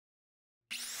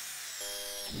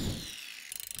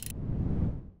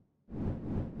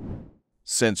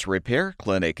Since Repair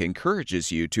Clinic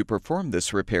encourages you to perform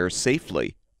this repair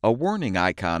safely, a warning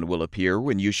icon will appear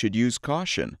when you should use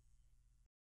caution.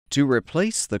 To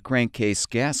replace the crankcase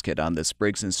gasket on this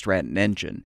Briggs Stratton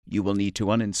engine, you will need to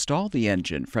uninstall the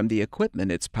engine from the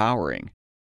equipment it's powering.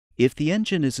 If the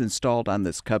engine is installed on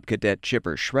this Cub Cadet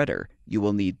chipper shredder, you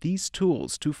will need these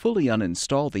tools to fully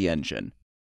uninstall the engine.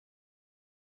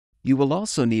 You will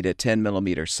also need a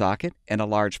 10mm socket and a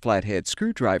large flathead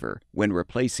screwdriver when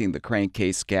replacing the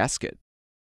crankcase gasket.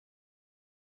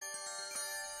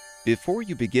 Before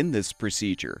you begin this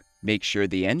procedure, make sure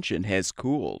the engine has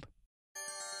cooled.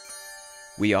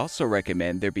 We also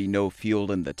recommend there be no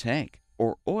fuel in the tank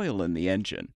or oil in the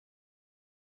engine.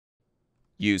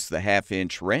 Use the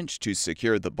 1/2-inch wrench to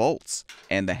secure the bolts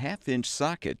and the 1/2-inch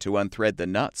socket to unthread the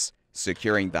nuts,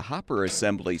 securing the hopper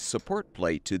assembly support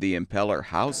plate to the impeller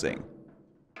housing.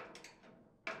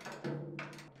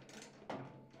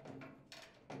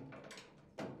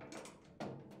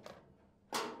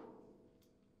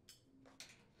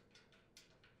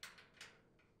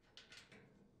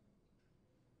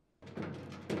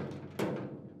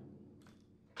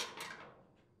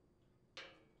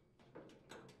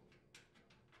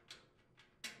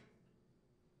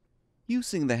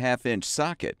 Using the 1/2-inch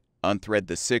socket, unthread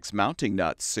the 6 mounting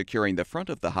nuts securing the front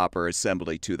of the hopper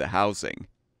assembly to the housing.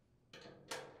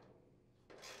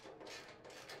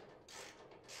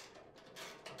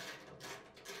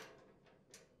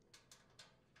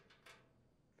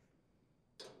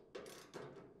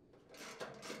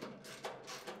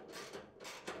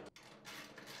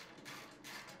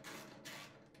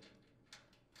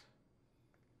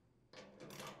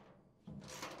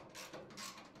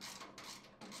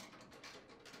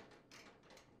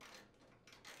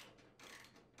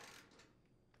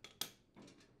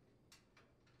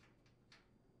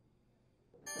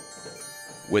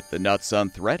 With the nuts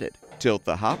unthreaded, tilt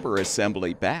the hopper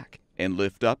assembly back and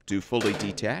lift up to fully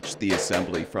detach the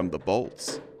assembly from the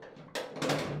bolts.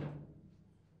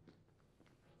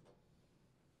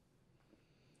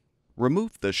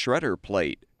 Remove the shredder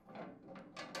plate.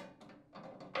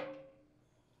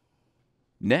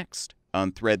 Next,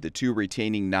 unthread the 2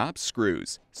 retaining knob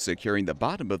screws, securing the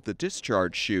bottom of the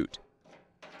discharge chute.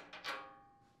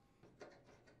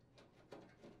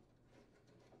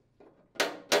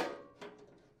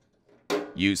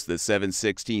 Use the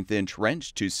 7/16"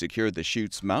 wrench to secure the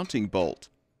chute's mounting bolt.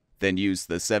 Then use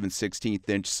the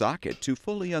 7/16" socket to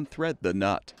fully unthread the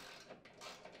nut.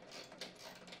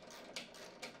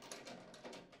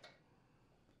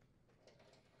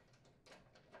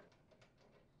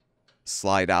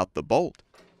 Slide out the bolt.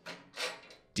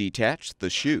 Detach the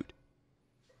chute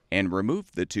and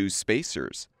remove the 2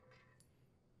 spacers.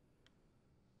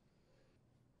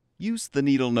 Use the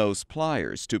needle nose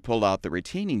pliers to pull out the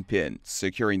retaining pin,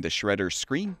 securing the shredder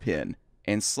screen pin,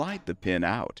 and slide the pin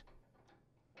out.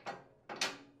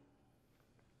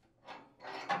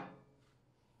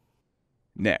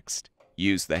 Next,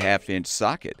 use the 1/2-inch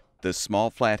socket, the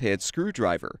small flathead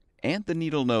screwdriver, and the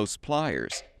needle nose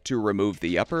pliers to remove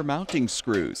the upper mounting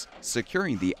screws,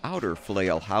 securing the outer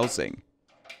flail housing.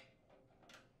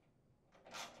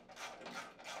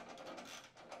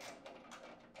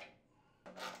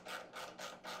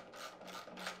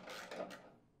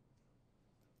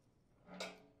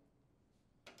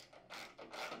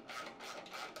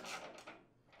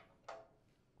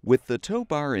 With the tow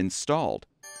bar installed,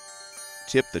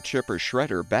 tip the chipper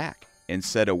shredder back and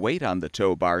set a weight on the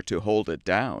tow bar to hold it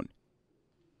down.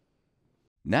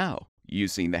 Now,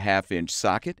 using the 1/2-inch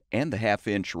socket and the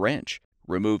 1/2-inch wrench,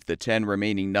 remove the 10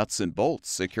 remaining nuts and bolts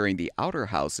securing the outer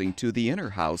housing to the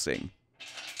inner housing.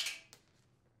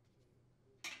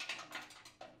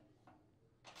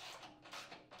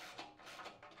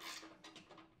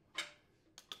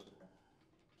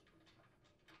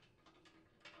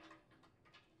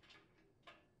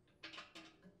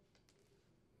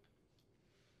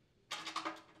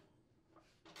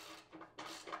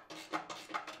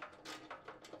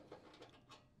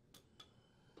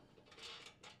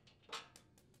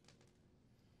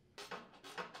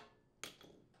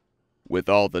 With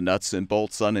all the nuts and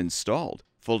bolts uninstalled,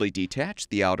 fully detach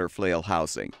the outer flail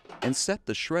housing and set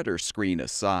the shredder screen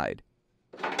aside.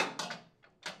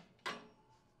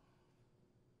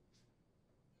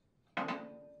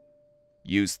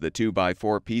 Use the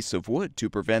 2x4 piece of wood to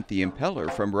prevent the impeller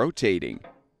from rotating.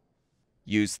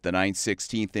 Use the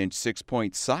 9/16"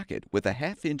 6-point socket with a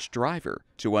 1/2-inch driver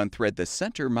to unthread the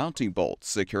center mounting bolt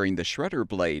securing the shredder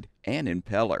blade and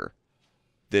impeller.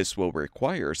 This will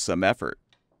require some effort.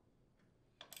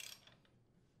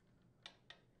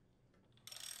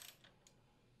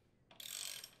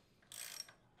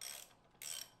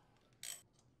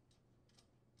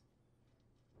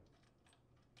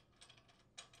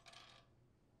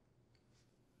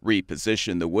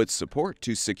 Reposition the wood support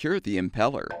to secure the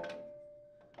impeller.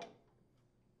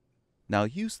 Now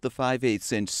use the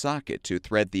 5/8 inch socket to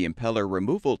thread the impeller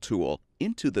removal tool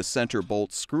into the center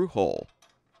bolt screw hole.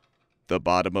 The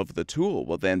bottom of the tool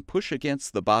will then push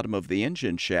against the bottom of the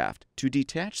engine shaft to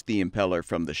detach the impeller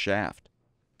from the shaft.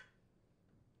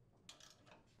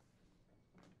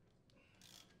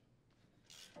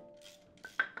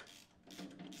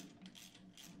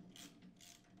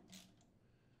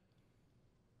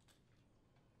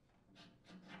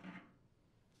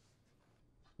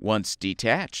 Once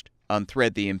detached,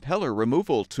 unthread the impeller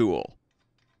removal tool.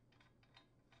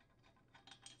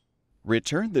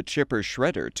 Return the chipper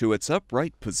shredder to its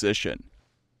upright position.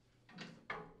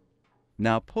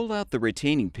 Now pull out the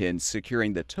retaining pin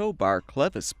securing the tow bar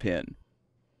clevis pin.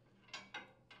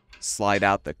 Slide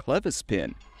out the clevis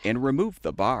pin and remove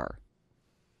the bar.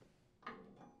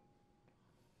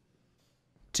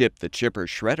 Tip the chipper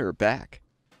shredder back.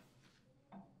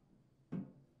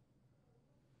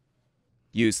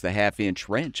 Use the 1/2 inch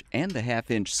wrench and the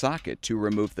 1/2 inch socket to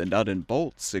remove the nut and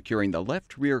bolt securing the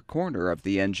left rear corner of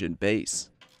the engine base.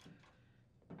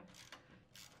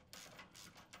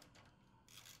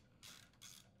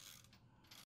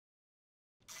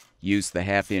 Use the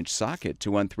 1/2 inch socket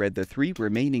to unthread the 3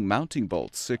 remaining mounting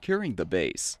bolts securing the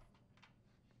base.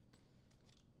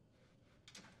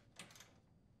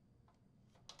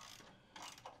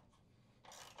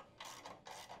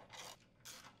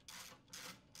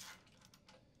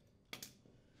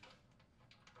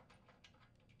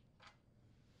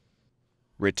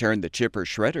 Return the chipper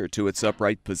shredder to its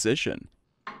upright position.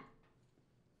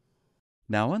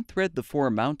 Now unthread the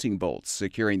 4 mounting bolts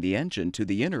securing the engine to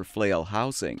the inner flail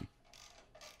housing.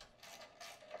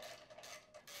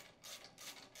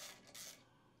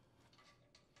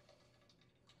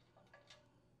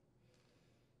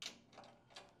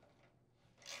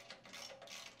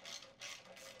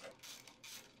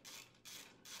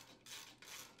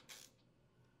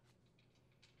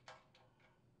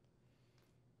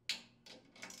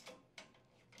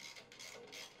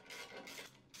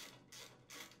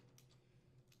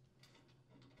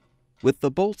 With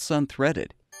the bolts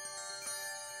unthreaded,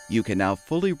 you can now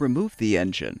fully remove the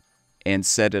engine and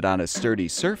set it on a sturdy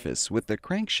surface with the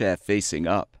crankshaft facing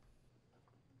up.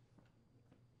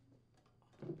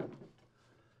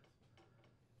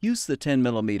 Use the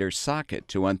 10mm socket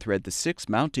to unthread the 6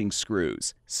 mounting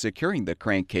screws, securing the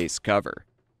crankcase cover.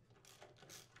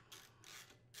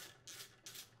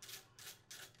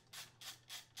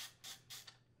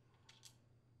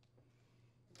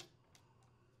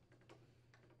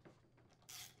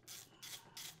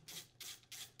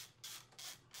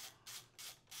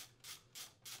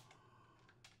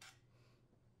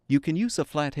 You can use a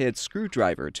flathead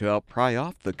screwdriver to help pry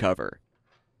off the cover.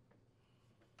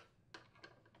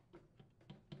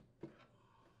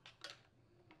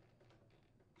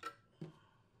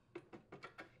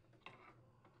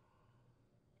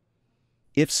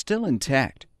 If still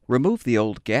intact, remove the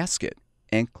old gasket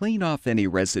and clean off any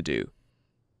residue.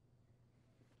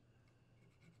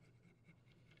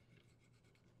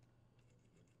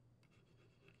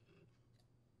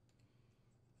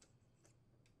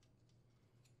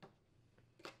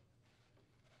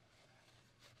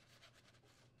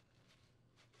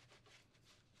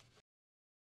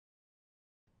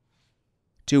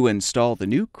 To install the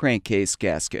new crankcase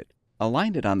gasket,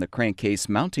 align it on the crankcase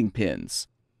mounting pins.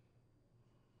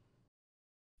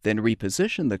 Then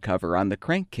reposition the cover on the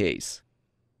crankcase.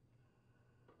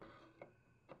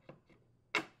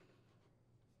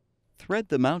 Thread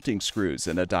the mounting screws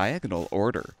in a diagonal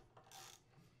order.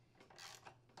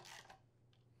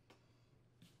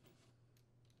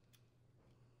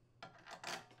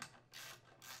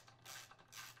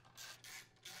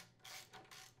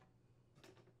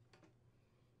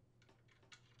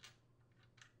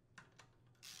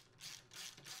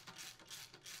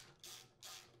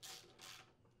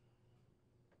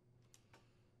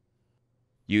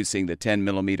 Using the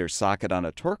 10mm socket on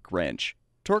a torque wrench,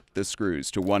 torque the screws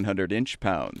to 100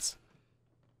 inch-pounds.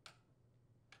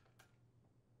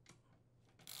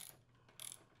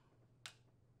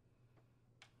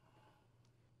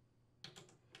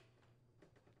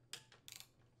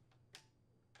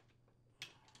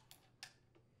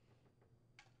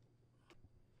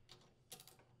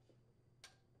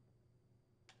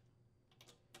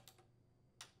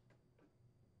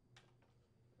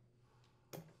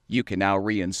 You can now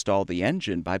reinstall the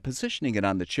engine by positioning it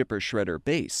on the chipper shredder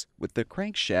base with the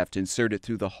crankshaft inserted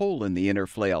through the hole in the inner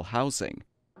flail housing.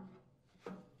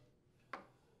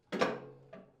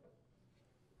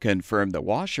 Confirm the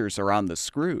washers are on the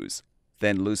screws,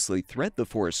 then loosely thread the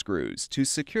 4 screws to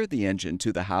secure the engine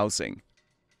to the housing.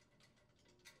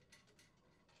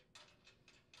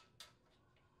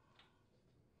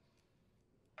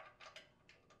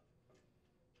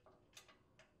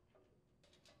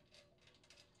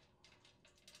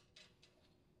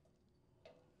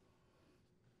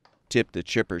 Tip the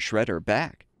chipper shredder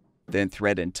back, then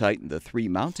thread and tighten the 3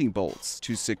 mounting bolts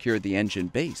to secure the engine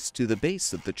base to the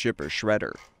base of the chipper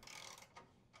shredder.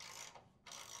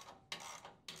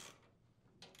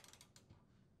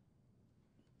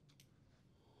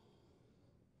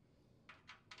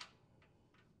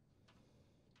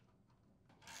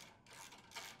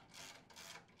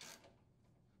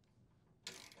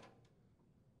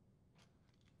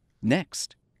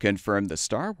 Next, confirm the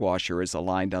star washer is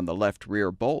aligned on the left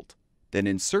rear bolt, then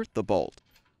insert the bolt.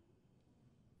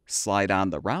 Slide on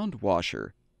the round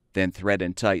washer, then thread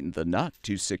and tighten the nut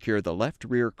to secure the left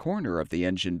rear corner of the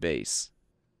engine base.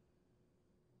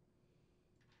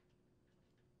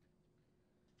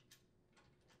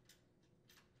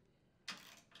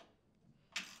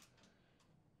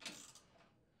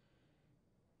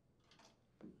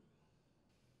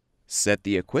 Set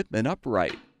the equipment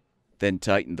upright. Then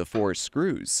tighten the 4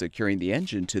 screws securing the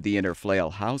engine to the inner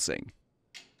flail housing.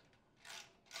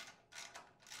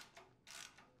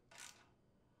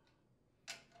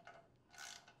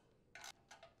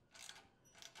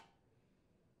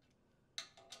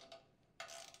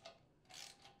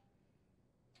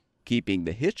 Keeping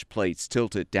the hitch plates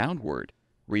tilted downward,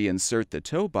 reinsert the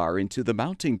tow bar into the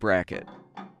mounting bracket.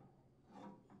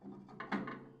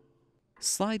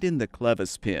 Slide in the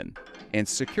clevis pin and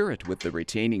secure it with the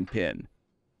retaining pin.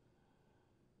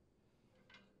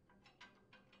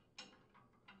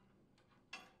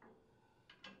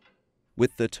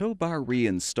 With the tow bar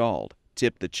reinstalled,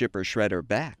 tip the chipper shredder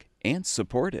back and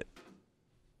support it.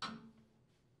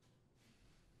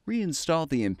 Reinstall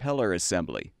the impeller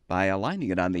assembly by aligning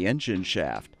it on the engine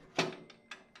shaft.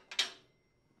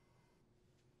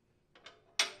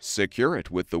 Secure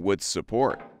it with the wood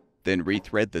support, then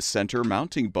rethread the center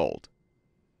mounting bolt.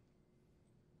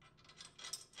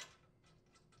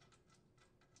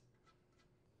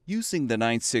 Using the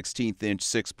 9/16"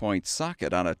 6-point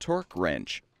socket on a torque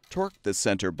wrench, torque the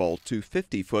center bolt to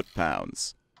 50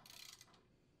 foot-pounds.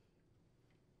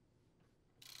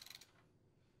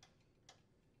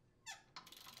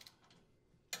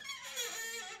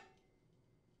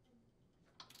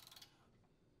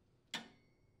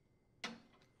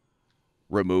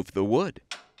 Remove the wood.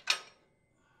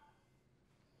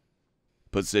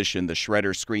 Position the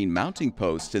shredder screen mounting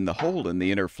post in the hole in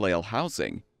the inner flail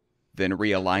housing, then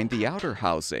realign the outer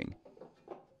housing.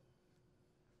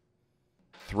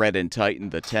 Thread and tighten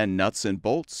the 10 nuts and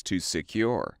bolts to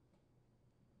secure.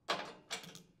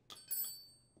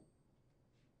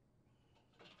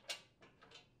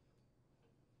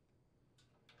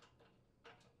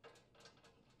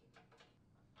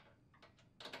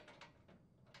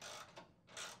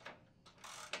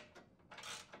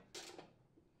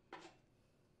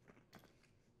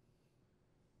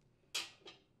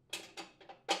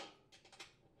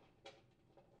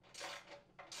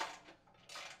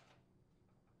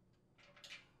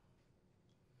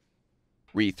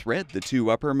 Rethread the 2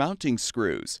 upper mounting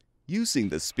screws using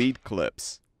the speed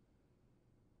clips.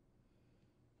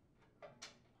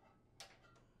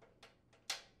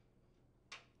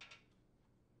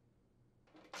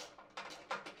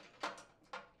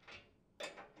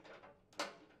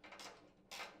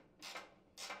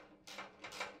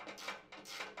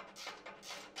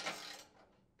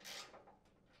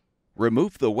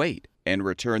 Remove the weight and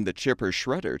return the chipper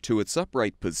shredder to its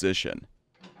upright position.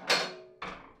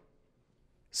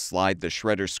 Slide the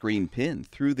shredder screen pin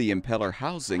through the impeller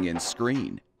housing and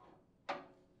screen.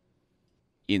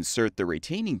 Insert the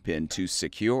retaining pin to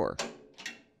secure.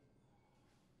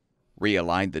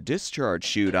 Realign the discharge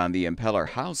chute on the impeller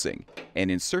housing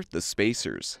and insert the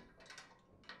spacers.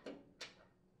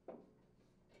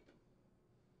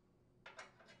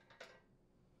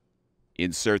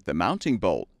 Insert the mounting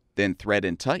bolt, then thread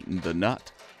and tighten the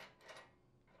nut.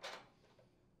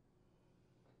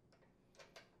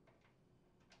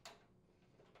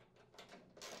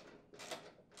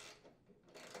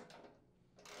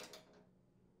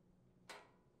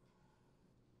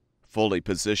 Fully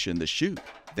position the chute,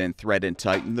 then thread and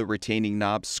tighten the retaining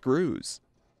knob screws.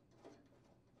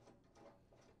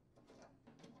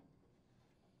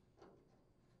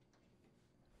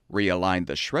 Realign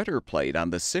the shredder plate on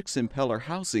the 6 impeller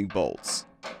housing bolts.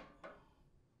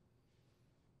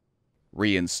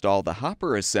 Reinstall the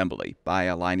hopper assembly by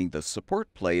aligning the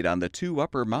support plate on the 2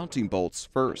 upper mounting bolts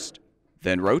first.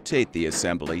 Then rotate the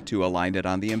assembly to align it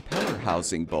on the impeller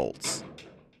housing bolts.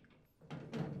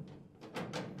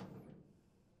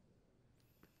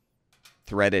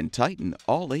 Thread and tighten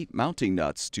all 8 mounting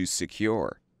nuts to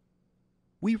secure.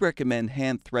 We recommend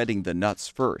hand threading the nuts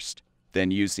first,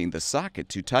 then using the socket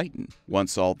to tighten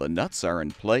once all the nuts are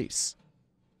in place.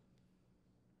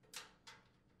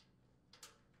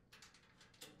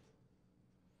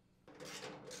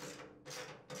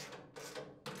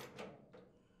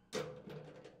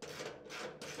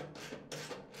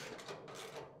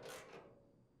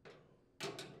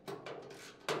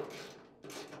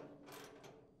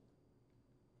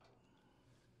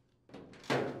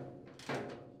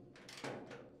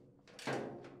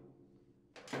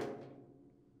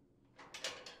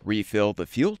 Refill the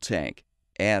fuel tank,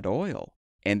 add oil,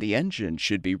 and the engine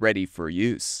should be ready for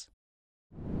use.